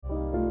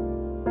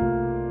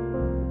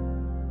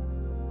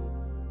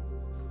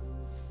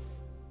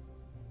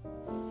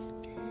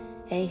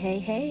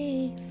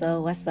Hey.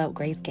 So what's up,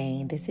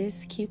 gracegang? This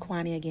is Q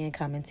Kwani again,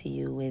 coming to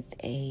you with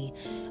a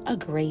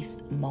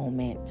grace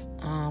moment.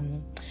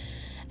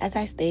 As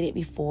I stated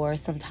before,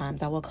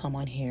 sometimes I will come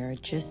on here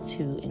just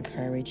to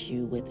encourage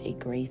you with a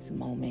grace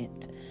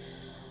moment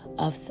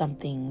of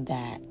something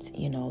that,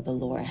 the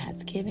Lord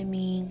has given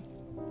me.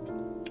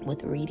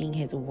 With reading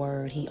his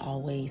word, he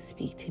always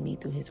speaks to me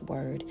through his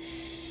word.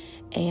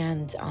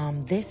 And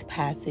this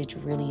passage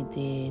really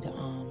did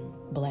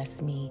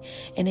bless me.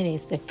 And it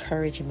is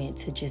encouragement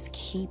to just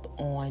keep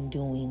on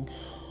doing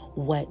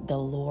what the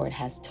Lord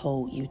has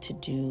told you to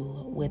do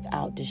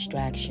without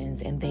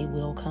distractions. And they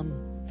will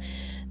come.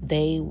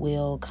 They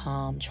will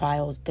come.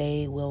 Trials,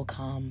 they will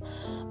come.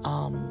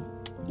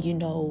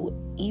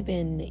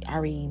 Even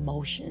our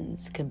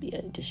emotions can be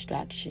a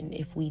distraction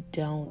if we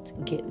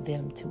don't get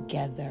them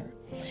together.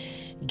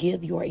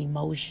 Give your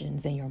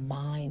emotions and your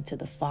mind to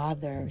the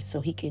Father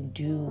so he can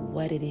do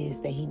what it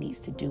is that he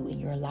needs to do in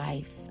your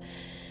life.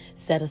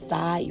 Set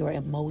aside your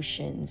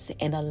emotions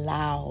and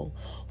allow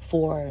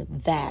for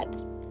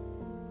that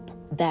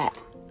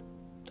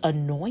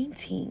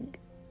anointing,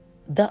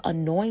 the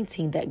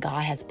anointing that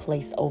God has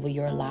placed over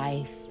your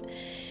life.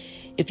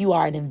 If you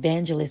are an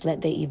evangelist,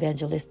 let the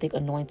evangelistic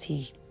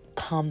anointing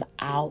come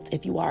out.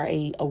 If you are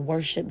a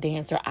worship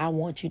dancer, I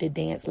want you to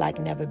dance like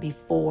never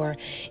before.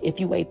 If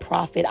you a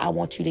prophet, I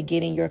want you to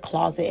get in your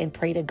closet and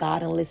pray to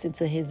God and listen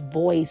to his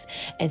voice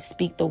and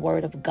speak the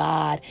word of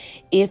God.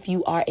 If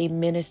you are a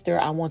minister,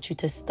 I want you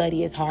to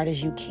study as hard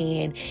as you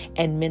can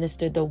and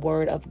minister the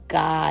word of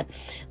God.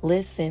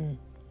 Listen,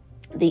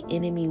 the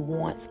enemy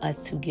wants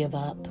us to give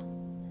up.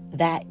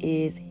 That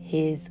is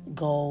his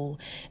goal,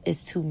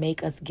 is to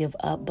make us give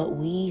up. But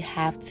we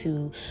have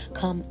to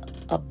come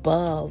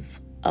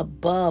above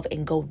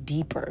and go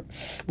deeper.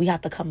 We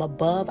have to come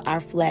above our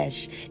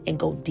flesh and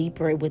go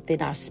deeper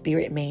within our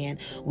spirit man.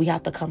 We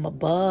have to come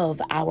above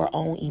our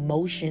own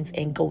emotions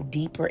and go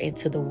deeper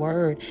into the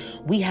word.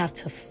 We have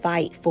to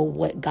fight for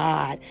what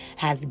God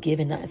has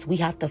given us. We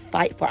have to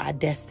fight for our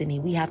destiny.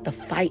 We have to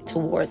fight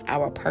towards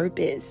our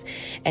purpose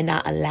and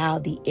not allow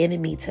the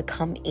enemy to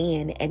come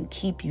in and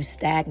keep you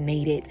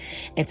stagnated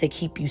and to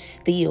keep you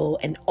still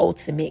and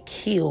ultimately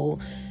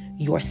kill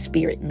your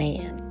spirit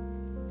man.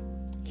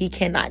 He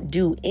cannot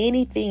do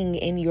anything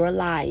in your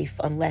life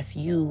unless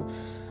you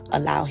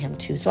allow him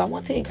to. So I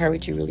want to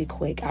encourage you really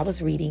quick. I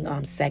was reading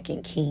 2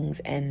 Kings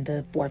and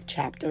the 4th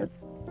chapter.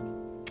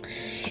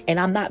 And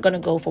I'm not going to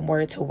go from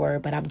word to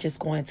word, but I'm just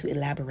going to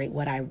elaborate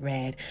what I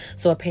read.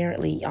 So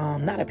apparently,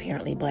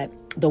 but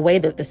the way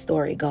that the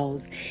story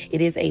goes,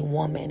 it is a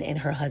woman and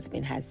her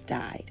husband has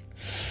died.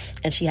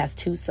 And she has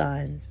 2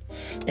 sons.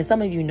 And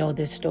some of you know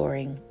this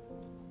story.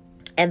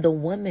 And the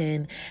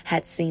woman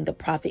had seen the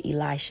prophet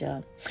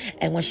Elisha.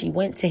 And when she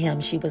went to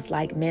him, she was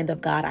like, "Man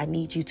of God, I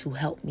need you to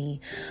help me.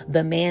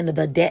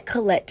 The debt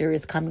collector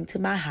is coming to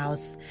my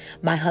house.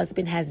 My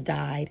husband has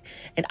died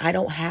and I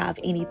don't have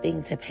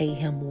anything to pay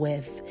him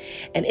with.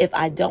 And if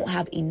I don't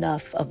have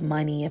enough of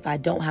money, if I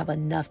don't have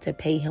enough to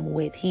pay him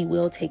with, he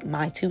will take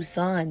my 2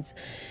 sons,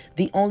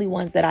 the only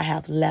ones that I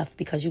have left,"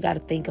 because you got to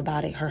think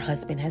about it. Her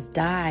husband has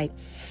died.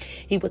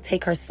 He would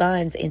take her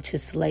sons into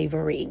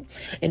slavery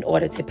in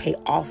order to pay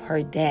off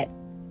her debt.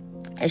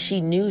 And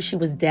she knew she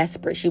was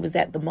desperate. She was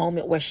at the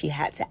moment where she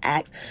had to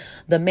ask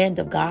the man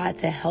of God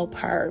to help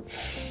her.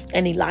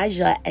 And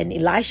Elisha,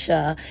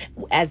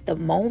 as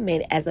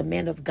a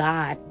man of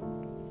God,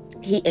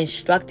 he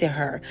instructed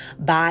her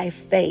by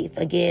faith.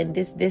 Again,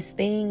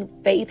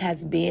 faith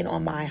has been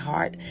on my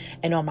heart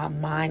and on my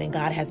mind, and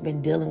God has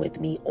been dealing with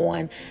me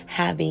on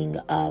having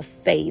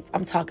faith.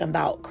 I'm talking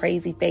about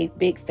crazy faith,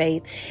 big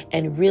faith,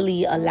 and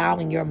really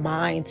allowing your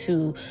mind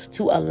to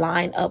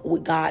align up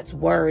with God's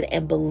word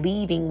and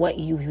believing what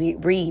you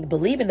read,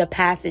 believing the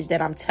passage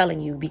that I'm telling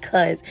you,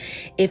 because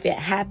if it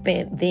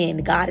happened, then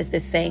God is the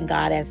same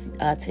God as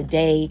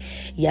today,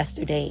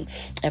 yesterday,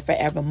 and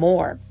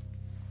forevermore.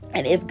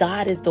 And if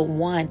God is the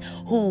one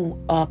who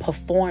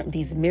performed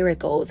these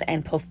miracles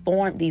and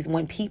performed these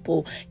when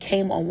people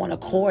came on one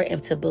accord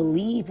and to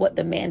believe what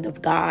the man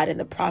of God and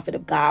the prophet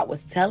of God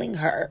was telling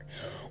her,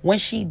 when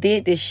she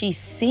did this, she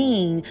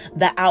seen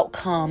the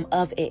outcome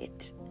of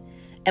it.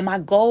 And my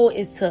goal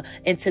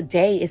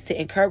today is to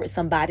encourage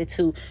somebody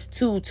to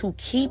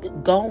keep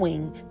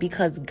going,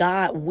 because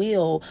God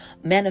will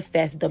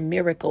manifest the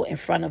miracle in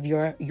front of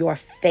your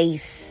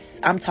face.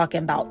 I'm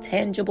talking about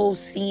tangible,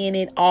 seeing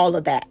it, all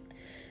of that.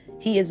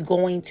 He is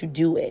going to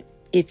do it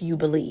if you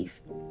believe.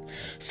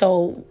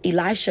 So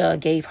Elisha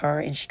gave her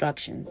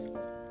instructions.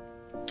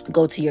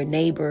 Go to your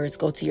neighbors,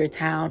 go to your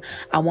town.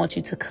 I want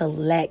you to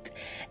collect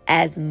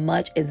as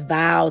much as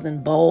vials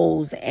and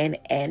bowls and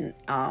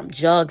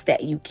jugs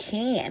that you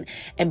can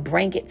and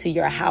bring it to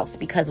your house.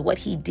 Because what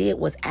he did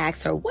was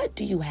ask her, "What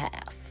do you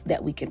have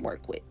that we can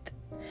work with?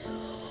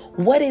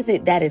 What is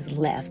it that is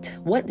left?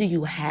 What do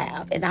you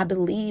have?" And I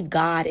believe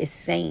God is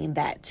saying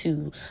that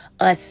to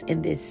us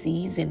in this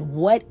season.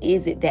 What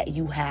is it that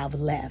you have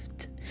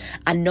left?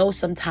 I know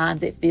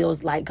sometimes it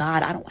feels like,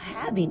 God, I don't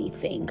have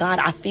anything. God,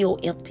 I feel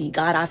empty.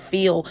 God, I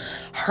feel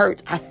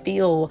hurt. I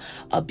feel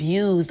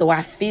abused, or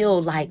I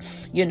feel like,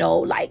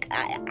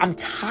 I'm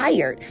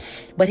tired.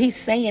 But he's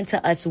saying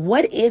to us,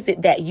 what is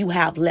it that you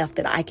have left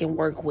that I can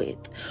work with?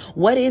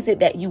 What is it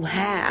that you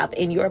have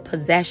in your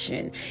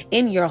possession,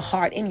 in your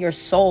heart, in your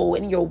soul,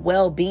 in your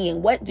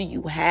well-being? What do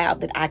you have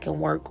that I can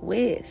work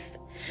with?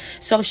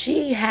 So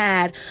she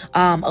had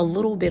a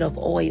little bit of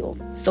oil.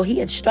 So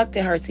he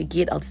instructed her to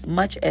get as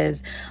much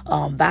as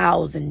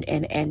vials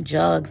and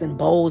jugs and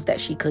bowls that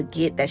she could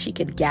get, that she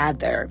could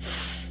gather.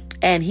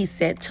 And he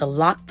said to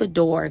lock the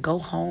door, go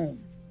home,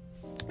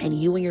 and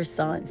you and your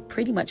sons,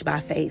 pretty much by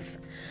faith,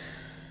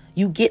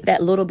 you get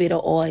that little bit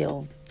of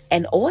oil.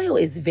 And oil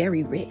is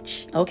very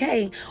rich,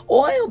 okay?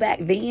 Oil back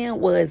then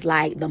was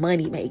like the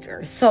money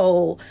maker.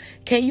 So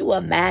can you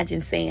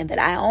imagine saying that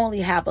I only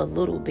have a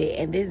little bit,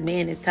 and this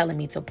man is telling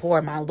me to pour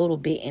my little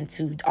bit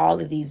into all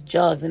of these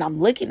jugs, and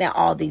I'm looking at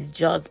all these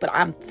jugs, but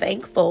I'm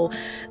thankful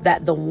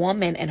that the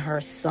woman and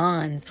her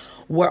sons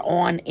were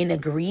in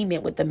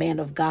agreement with the man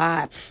of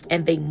God,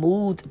 and they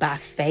moved by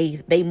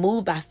faith. They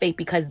moved by faith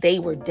because they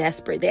were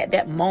desperate. At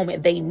that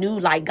moment, they knew,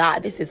 like,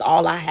 God, this is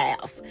all I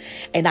have,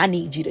 and I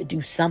need you to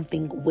do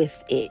something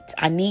with it.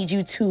 I need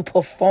you to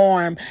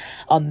perform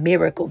a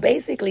miracle.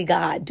 Basically,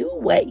 God, do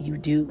what you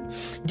do.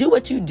 Do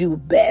what you do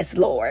best,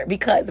 Lord,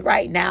 because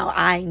right now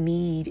I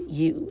need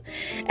you.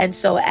 And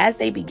so as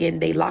they begin,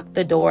 they locked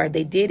the door.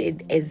 They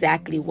did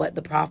exactly what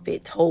the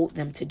prophet told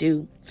them to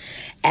do.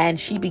 And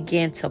she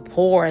began to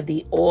pour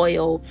the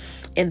oil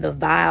in the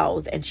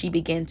vials, and she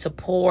began to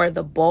pour in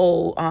the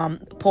bowls.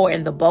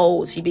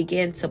 She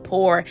began to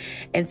pour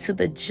into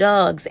the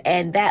jugs,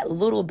 and that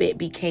little bit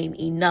became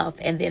enough.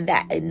 And then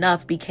that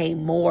enough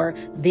became more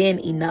than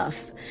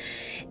enough.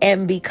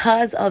 And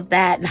because of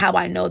that, how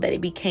I know that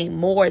it became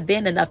more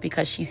than enough,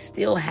 because she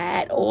still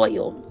had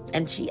oil,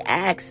 and she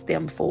asked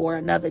them for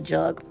another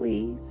jug,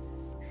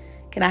 please.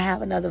 Can I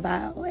have another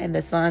vial? And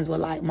the sons were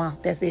like, Mom,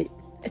 that's it.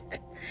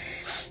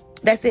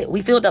 That's it.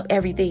 We filled up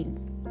everything.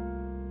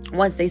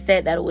 Once they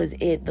said that it was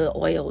it, the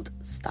oil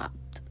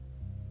stopped.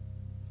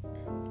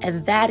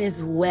 And that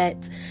is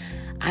what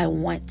I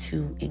want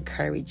to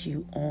encourage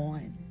you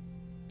on.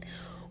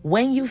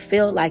 When you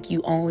feel like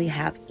you only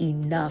have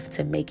enough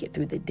to make it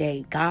through the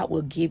day, God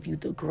will give you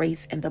the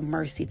grace and the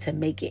mercy to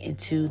make it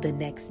into the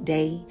next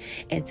day,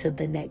 into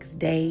the next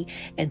day,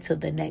 into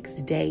the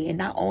next day. And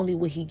not only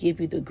will he give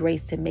you the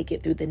grace to make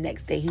it through the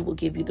next day, he will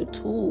give you the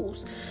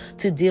tools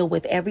to deal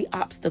with every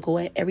obstacle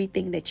and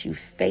everything that you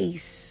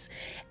face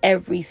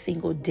every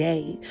single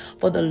day.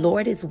 For the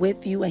Lord is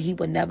with you, and he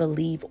will never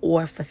leave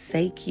or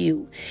forsake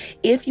you.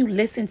 If you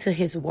listen to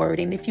his word,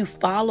 and if you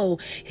follow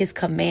his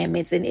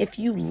commandments, and if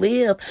you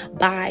live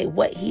by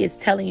what he is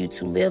telling you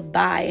to live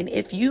by, and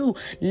if you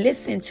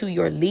listen to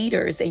your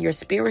leaders and your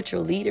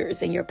spiritual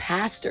leaders and your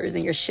pastors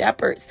and your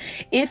shepherds,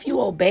 if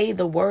you obey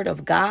the word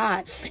of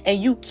God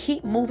and you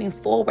keep moving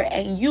forward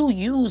and you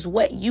use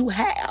what you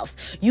have,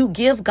 you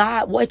give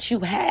God what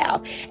you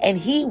have, and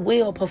he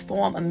will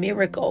perform a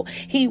miracle.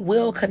 He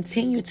will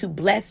continue to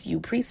bless you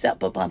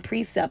precept upon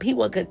precept. He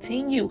will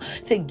continue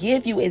to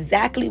give you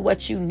exactly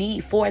what you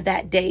need for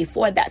that day,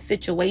 for that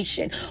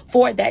situation,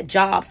 for that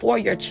job, for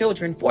your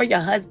children, for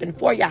your husband,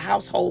 for your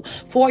household,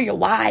 for your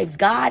wives.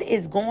 God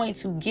is going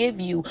to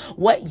give you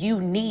what you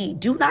need.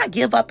 Do not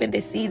give up in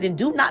this season.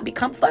 Do not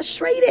become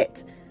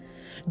frustrated.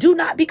 Do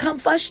not become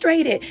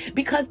frustrated,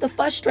 because the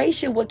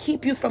frustration will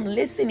keep you from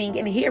listening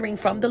and hearing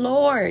from the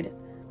Lord.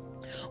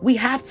 We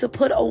have to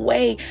put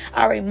away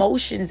our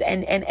emotions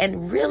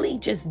and really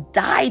just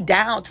die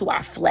down to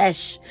our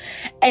flesh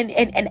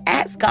and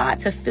ask God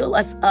to fill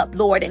us up,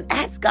 Lord, and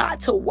ask God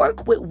to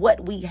work with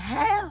what we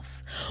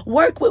have.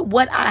 Work with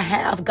what I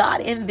have,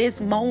 God, in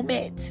this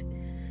moment.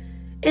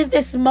 In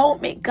this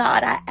moment,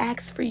 God, I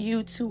ask for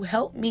you to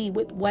help me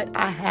with what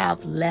I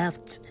have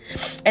left.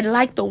 And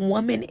like the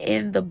woman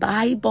in the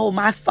Bible,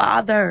 my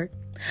Father,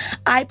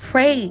 I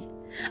pray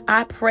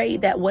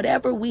that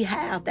whatever we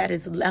have that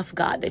is left,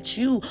 God, that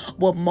you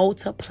will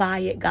multiply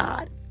it,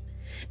 God.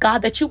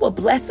 God, that you will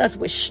bless us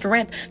with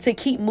strength to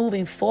keep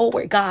moving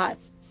forward, God.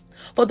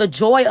 For the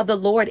joy of the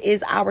Lord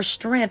is our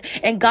strength.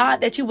 And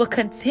God, that you will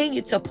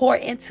continue to pour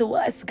into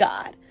us,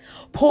 God.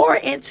 Pour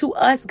into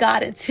us,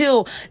 God,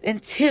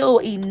 until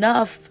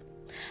enough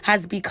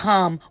has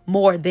become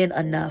more than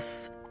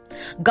enough.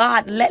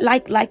 God,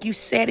 like you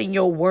said in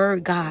your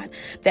word, God,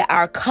 that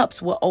our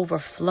cups will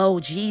overflow,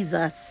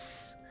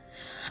 Jesus.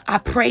 I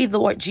pray,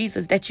 Lord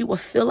Jesus, that you will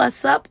fill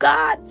us up,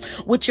 God,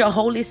 with your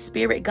Holy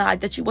Spirit,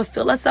 God, that you will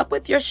fill us up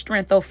with your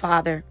strength, oh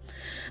Father.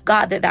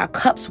 God, that our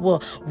cups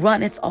will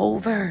runneth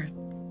over.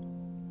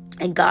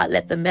 And God,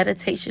 let the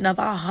meditation of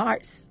our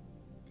hearts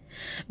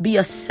be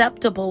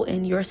acceptable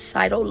in your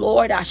sight, oh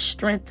Lord, our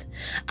strength,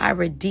 our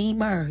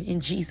Redeemer, in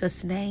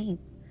Jesus' name.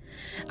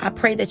 I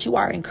pray that you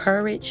are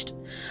encouraged.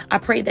 I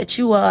pray that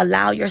you will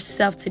allow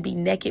yourself to be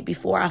naked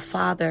before our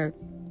Father.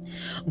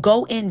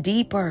 Go in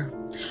deeper.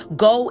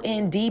 Go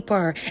in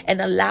deeper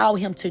and allow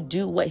him to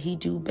do what he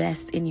do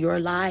best in your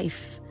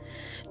life.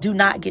 Do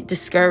not get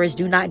discouraged.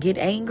 Do not get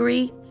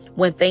angry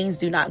when things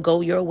do not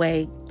go your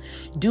way.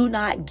 Do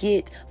not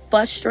get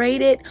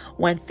frustrated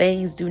when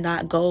things do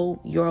not go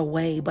your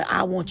way. But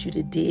I want you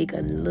to dig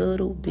a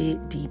little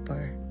bit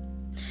deeper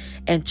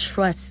and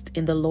trust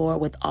in the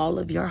Lord with all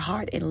of your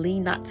heart and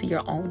lean not to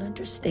your own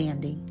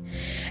understanding,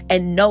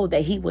 and know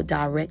that he will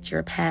direct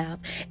your path,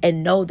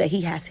 and know that he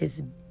has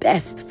his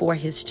best for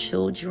his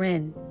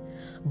children.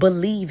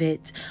 Believe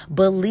it.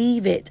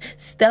 Believe it.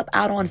 Step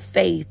out on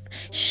faith.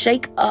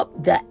 Shake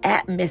up the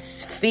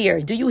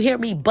atmosphere. Do you hear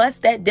me?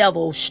 Bust that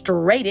devil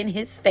straight in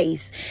his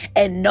face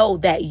and know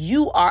that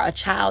you are a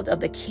child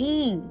of the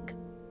King.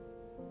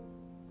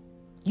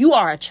 You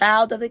are a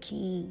child of the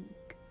King.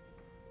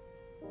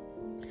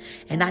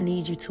 And I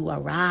need you to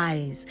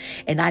arise,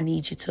 and I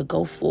need you to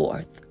go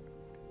forth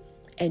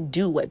and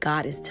do what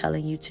God is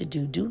telling you to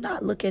do. Do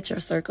not look at your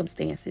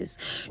circumstances.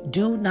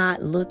 Do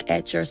not look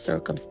at your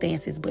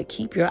circumstances, but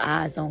keep your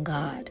eyes on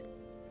God.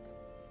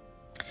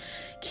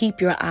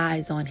 Keep your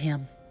eyes on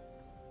him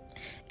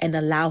and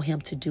allow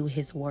him to do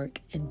his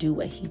work and do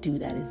what he do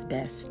that is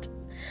best.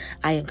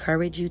 I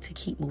encourage you to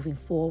keep moving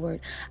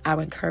forward. I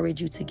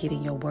encourage you to get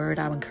in your word.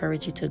 I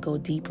encourage you to go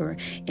deeper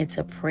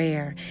into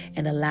prayer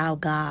and allow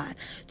God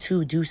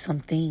to do some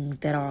things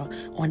that are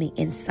on the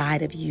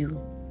inside of you,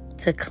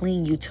 to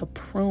clean you, to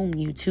prune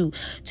you, to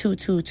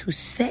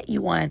set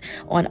you on,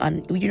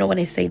 you know, when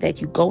they say that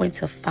you go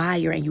into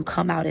fire and you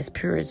come out as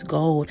pure as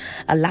gold.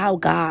 Allow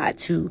God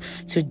to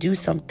do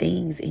some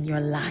things in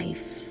your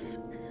life.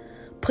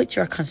 Put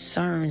your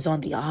concerns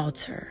on the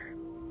altar.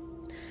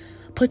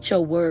 Put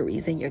your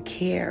worries and your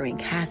care and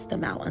cast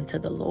them out unto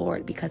the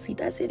Lord, because he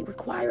doesn't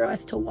require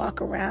us to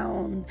walk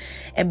around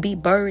and be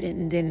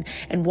burdened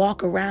and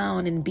walk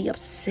around and be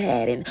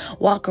upset and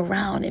walk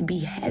around and be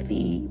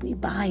heavy. We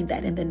bind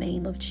that in the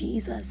name of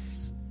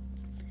Jesus.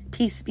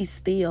 Peace be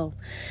still.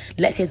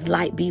 Let his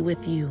light be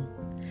with you.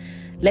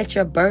 Let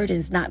your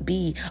burdens not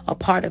be a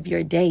part of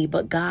your day,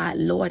 but God,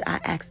 Lord, I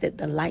ask that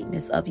the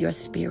lightness of your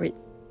spirit,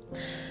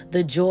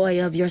 the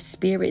joy of your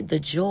spirit, the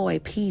joy,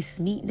 peace,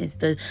 meekness,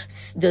 the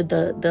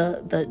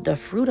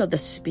fruit of the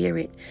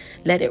spirit,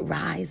 let it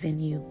rise in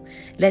you.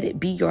 Let it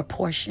be your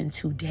portion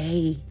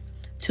today.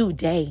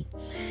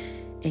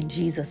 In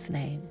Jesus'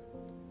 name.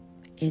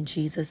 In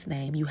Jesus'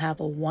 name. You have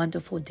a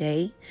wonderful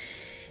day,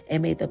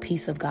 and may the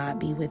peace of God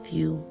be with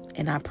you.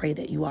 And I pray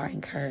that you are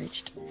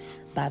encouraged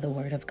by the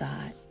word of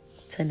God.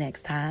 Till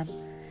next time,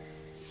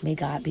 may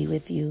God be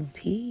with you.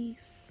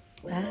 Peace.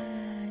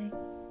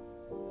 Bye.